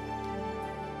laws.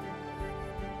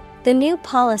 The new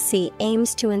policy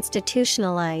aims to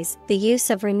institutionalize the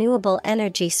use of renewable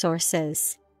energy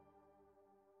sources.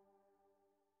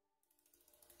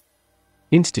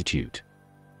 Institute.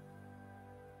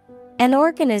 An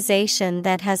organization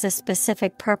that has a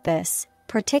specific purpose,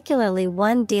 particularly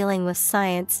one dealing with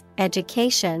science,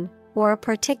 education, or a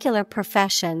particular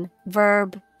profession.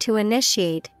 Verb, to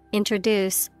initiate,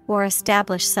 introduce, or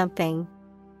establish something.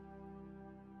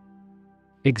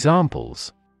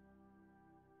 Examples: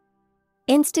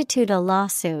 Institute a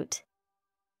lawsuit.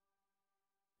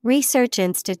 Research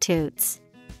institutes.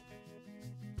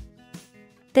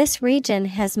 This region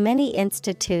has many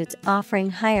institutes offering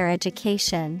higher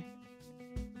education.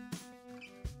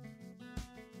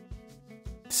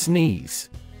 Sneeze.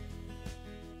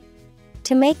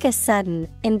 To make a sudden,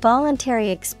 involuntary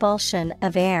expulsion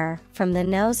of air from the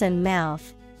nose and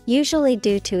mouth, usually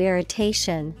due to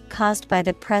irritation caused by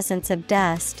the presence of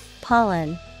dust,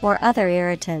 pollen, or other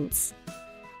irritants.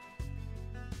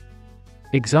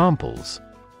 Examples: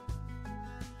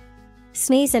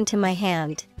 Sneeze into my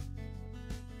hand.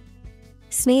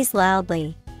 Sneeze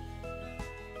loudly.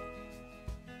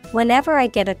 Whenever I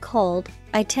get a cold,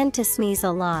 I tend to sneeze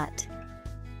a lot.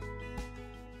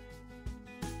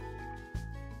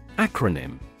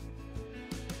 Acronym.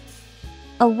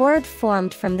 A word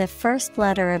formed from the first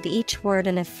letter of each word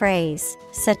in a phrase,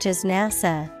 such as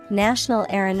NASA, National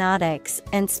Aeronautics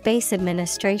and Space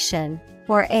Administration,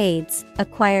 or AIDS,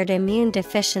 Acquired Immune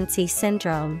Deficiency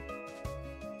Syndrome.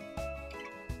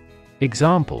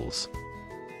 Examples: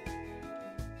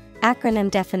 Acronym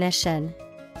definition.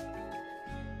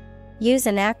 Use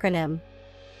an acronym.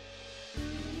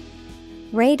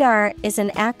 Radar is an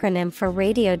acronym for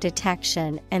radio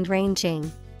detection and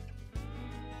ranging.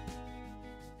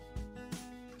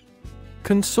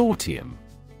 Consortium.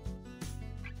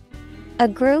 A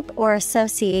group or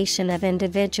association of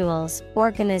individuals,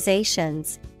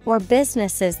 organizations, or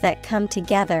businesses that come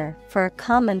together for a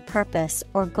common purpose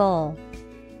or goal.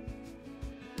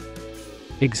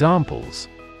 Examples: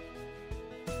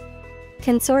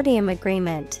 Consortium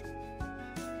agreement.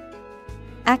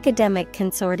 Academic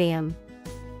consortium.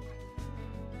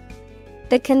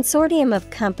 The consortium of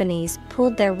companies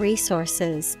pooled their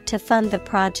resources to fund the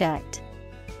project.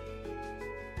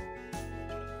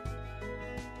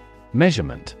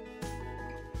 Measurement.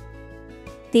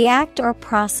 The act or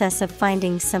process of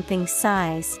finding something's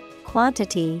size,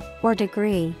 quantity, or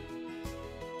degree.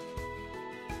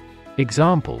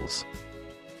 Examples: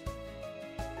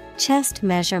 Chest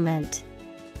measurement.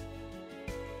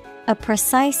 A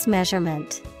precise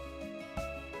measurement.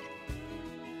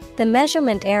 The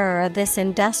measurement error of this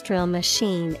industrial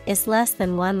machine is less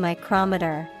than 1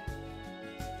 micrometer.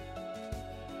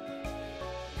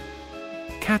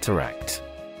 Cataract.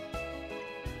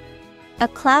 A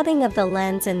clouding of the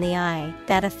lens in the eye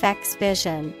that affects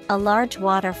vision, a large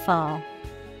waterfall.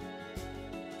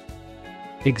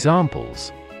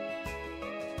 Examples: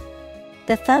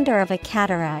 The thunder of a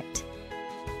cataract.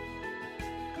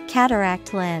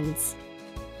 Cataract lens.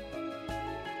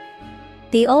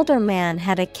 The older man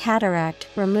had a cataract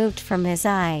removed from his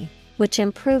eye, which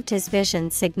improved his vision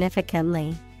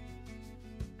significantly.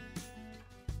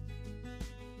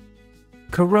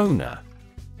 Corona.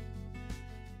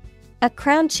 A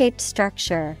crown-shaped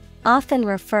structure, often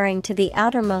referring to the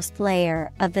outermost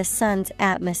layer of the sun's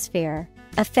atmosphere.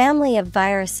 A family of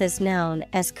viruses known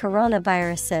as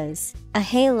coronaviruses, a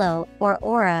halo or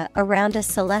aura around a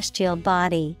celestial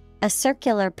body, a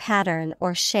circular pattern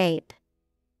or shape.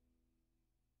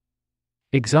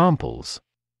 Examples: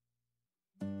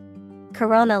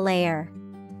 Corona layer.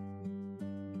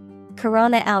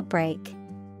 Corona outbreak.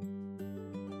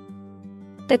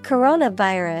 The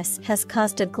coronavirus has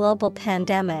caused a global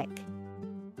pandemic.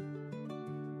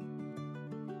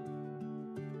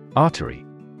 Artery.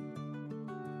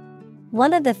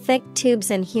 One of the thick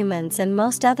tubes in humans and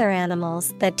most other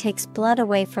animals that takes blood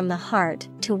away from the heart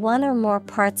to one or more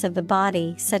parts of the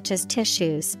body such as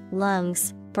tissues,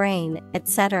 lungs, brain,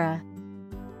 etc.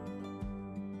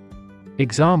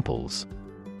 Examples: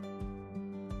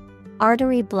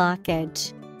 artery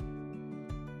blockage,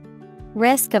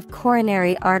 risk of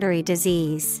coronary artery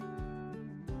disease.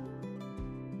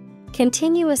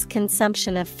 Continuous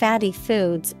consumption of fatty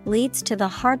foods leads to the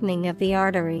hardening of the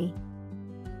artery.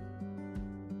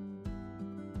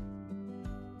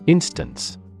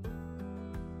 Instance: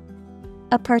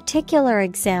 a particular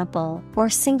example or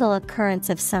single occurrence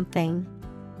of something.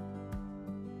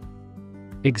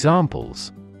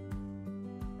 Examples: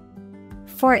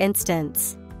 for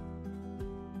instance,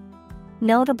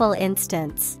 notable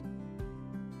instance.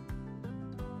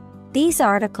 These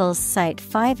articles cite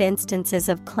 5 instances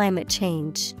of climate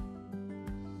change.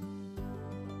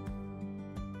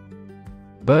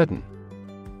 Burden: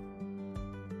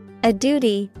 a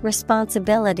duty,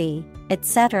 responsibility,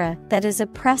 etc. that is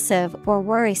oppressive or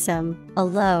worrisome, a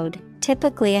load,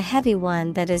 typically a heavy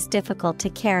one that is difficult to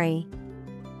carry.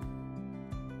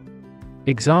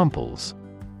 Examples: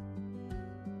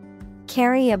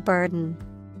 carry a burden,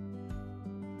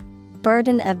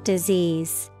 burden of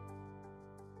disease.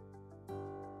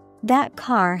 That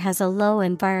car has a low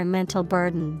environmental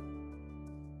burden.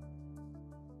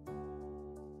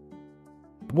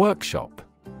 Workshop: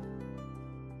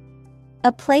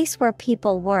 a place where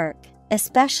people work,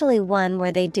 especially one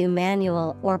where they do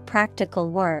manual or practical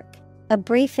work, a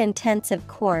brief intensive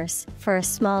course for a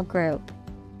small group.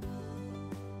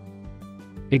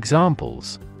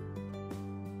 Examples: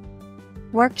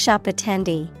 workshop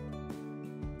attendee,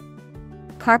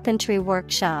 carpentry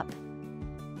workshop.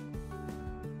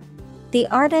 The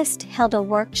artist held a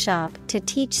workshop to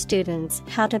teach students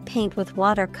how to paint with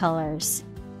watercolors.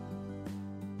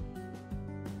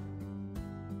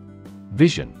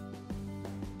 Vision: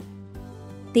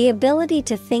 the ability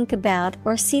to think about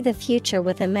or see the future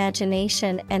with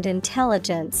imagination and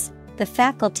intelligence, the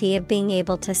faculty of being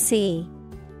able to see.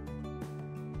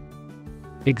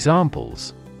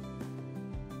 Examples: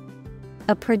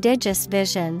 a prodigious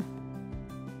vision,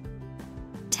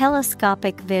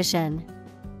 telescopic vision.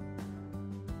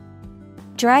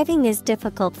 Driving is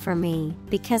difficult for me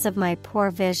because of my poor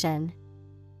vision.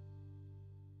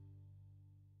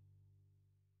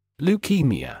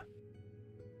 Leukemia: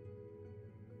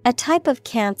 a type of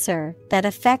cancer that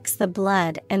affects the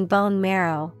blood and bone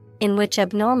marrow, in which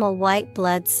abnormal white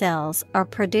blood cells are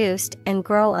produced and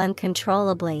grow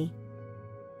uncontrollably.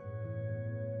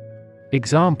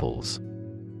 Examples: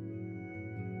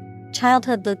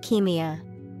 childhood leukemia,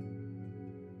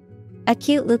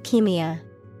 acute leukemia.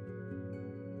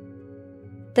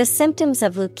 The symptoms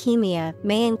of leukemia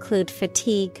may include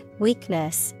fatigue,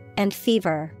 weakness, and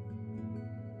fever.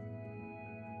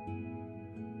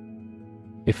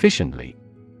 Efficiently: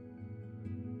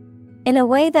 in a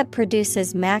way that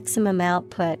produces maximum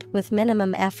output with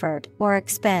minimum effort or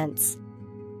expense.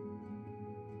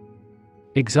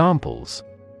 Examples: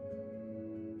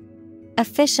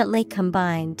 efficiently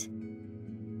combined,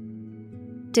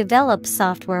 develop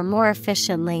software more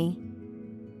efficiently.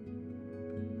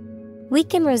 We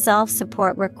can resolve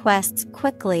support requests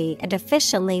quickly and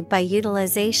efficiently by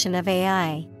utilization of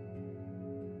AI.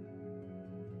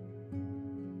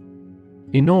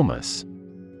 Enormous: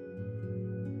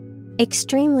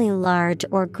 extremely large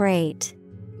or great.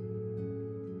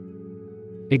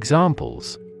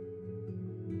 Examples: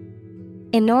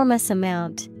 enormous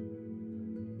amount,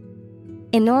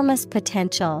 enormous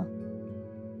potential.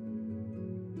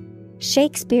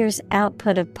 Shakespeare's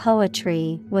output of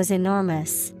poetry was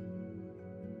enormous.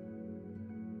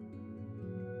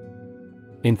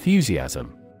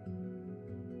 Enthusiasm: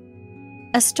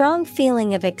 a strong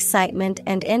feeling of excitement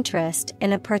and interest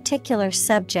in a particular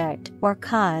subject or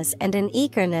cause and an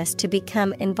eagerness to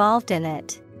become involved in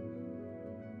it.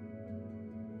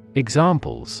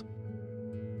 Examples: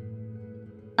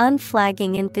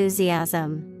 unflagging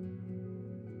enthusiasm,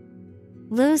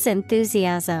 lose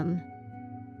enthusiasm.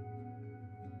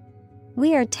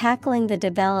 We are tackling the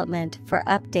development for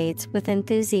updates with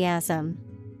enthusiasm.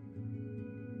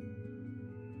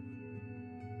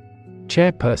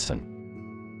 Chairperson: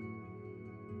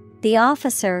 the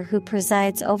officer who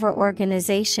presides over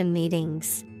organization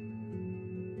meetings.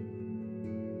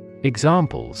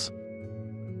 Examples: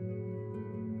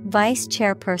 vice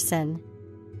chairperson.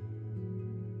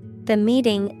 The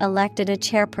meeting elected a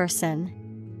chairperson.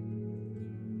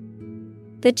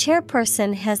 The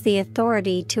chairperson has the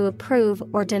authority to approve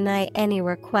or deny any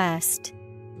request.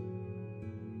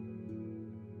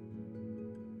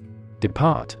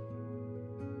 Depart: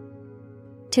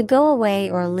 To go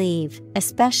away or leave,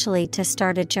 especially to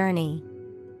start a journey.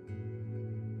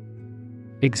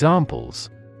 Examples: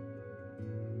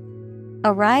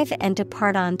 Arrive and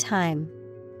depart on time.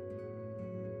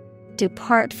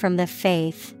 Depart from the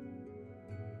faith.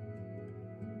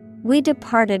 We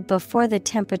departed before the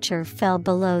temperature fell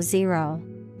below zero.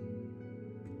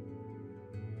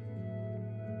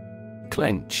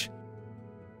 Clench.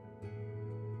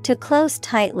 To close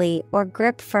tightly or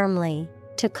grip firmly,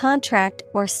 to contract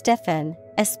or stiffen,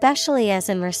 especially as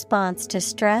in response to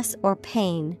stress or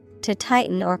pain, to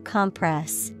tighten or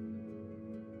compress.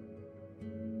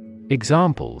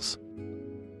 Examples: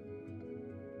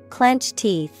 Clench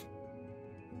teeth.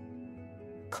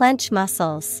 Clench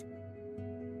muscles.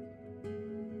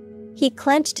 He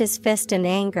clenched his fist in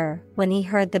anger when he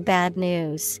heard the bad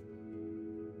news.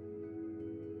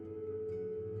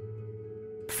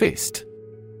 Fist.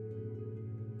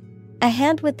 A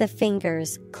hand with the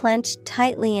fingers clenched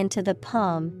tightly into the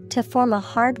palm to form a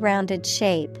hard rounded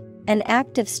shape, an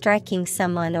act of striking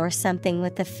someone or something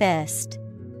with the fist.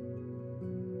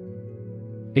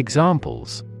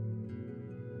 Examples: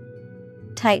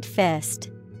 Tight fist.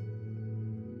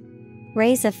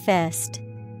 Raise a fist.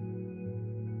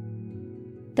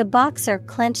 The boxer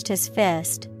clenched his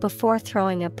fist before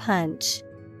throwing a punch.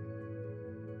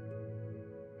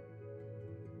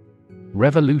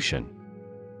 Revolution.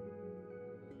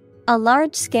 A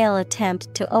large-scale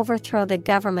attempt to overthrow the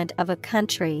government of a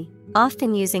country,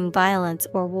 often using violence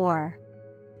or war.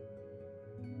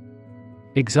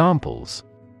 Examples: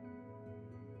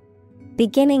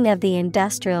 Beginning of the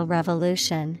Industrial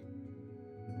Revolution.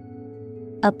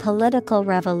 A political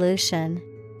revolution.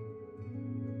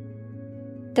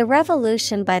 The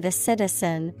revolution by the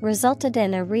citizen resulted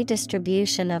in a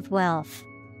redistribution of wealth.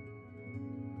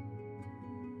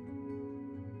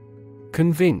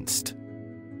 Convinced.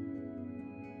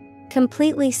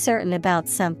 Completely certain about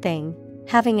something,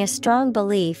 having a strong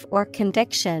belief or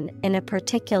conviction in a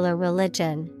particular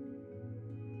religion.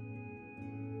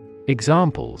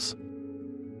 Examples: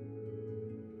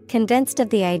 Convinced of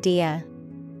the idea.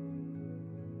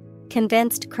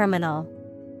 Convinced criminal.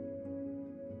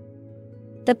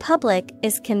 The public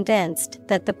is convinced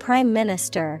that the Prime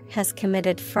Minister has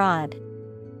committed fraud.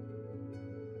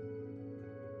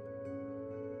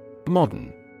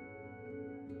 Modern.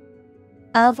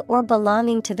 Of or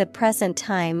belonging to the present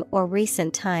time or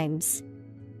recent times.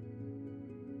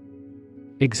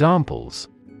 Examples: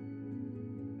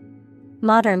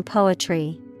 Modern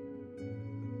poetry.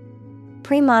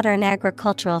 Pre-modern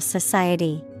agricultural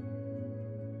society.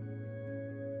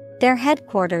 Their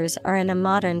headquarters are in a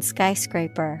modern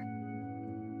skyscraper.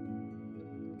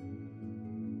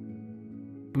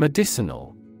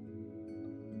 Medicinal.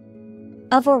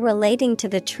 Of or relating to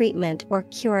the treatment or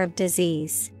cure of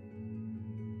disease.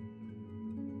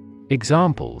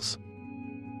 Examples: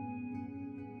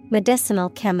 Medicinal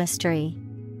chemistry.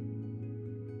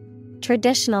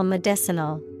 Traditional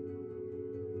medicinal.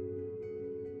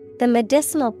 The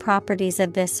medicinal properties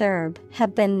of this herb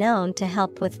have been known to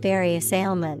help with various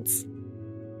ailments.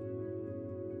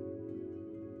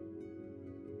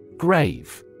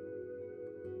 Grave.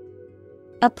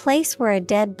 A place where a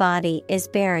dead body is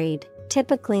buried,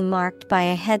 typically marked by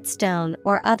a headstone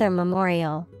or other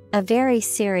memorial. A very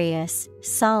serious,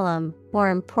 solemn, or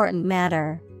important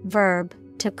matter. Verb,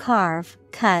 to carve,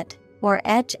 cut, or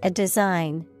etch a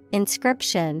design,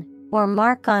 inscription, or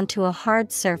mark onto a hard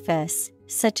surface,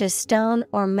 such as stone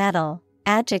or metal.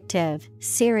 Adjective,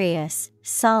 serious,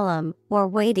 solemn, or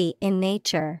weighty in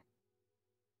nature.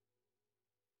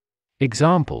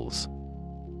 Examples: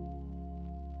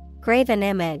 Graven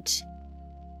image.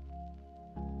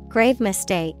 Grave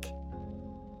mistake.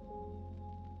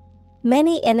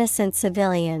 Many innocent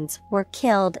civilians were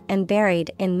killed and buried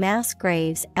in mass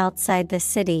graves outside the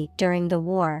city during the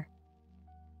war.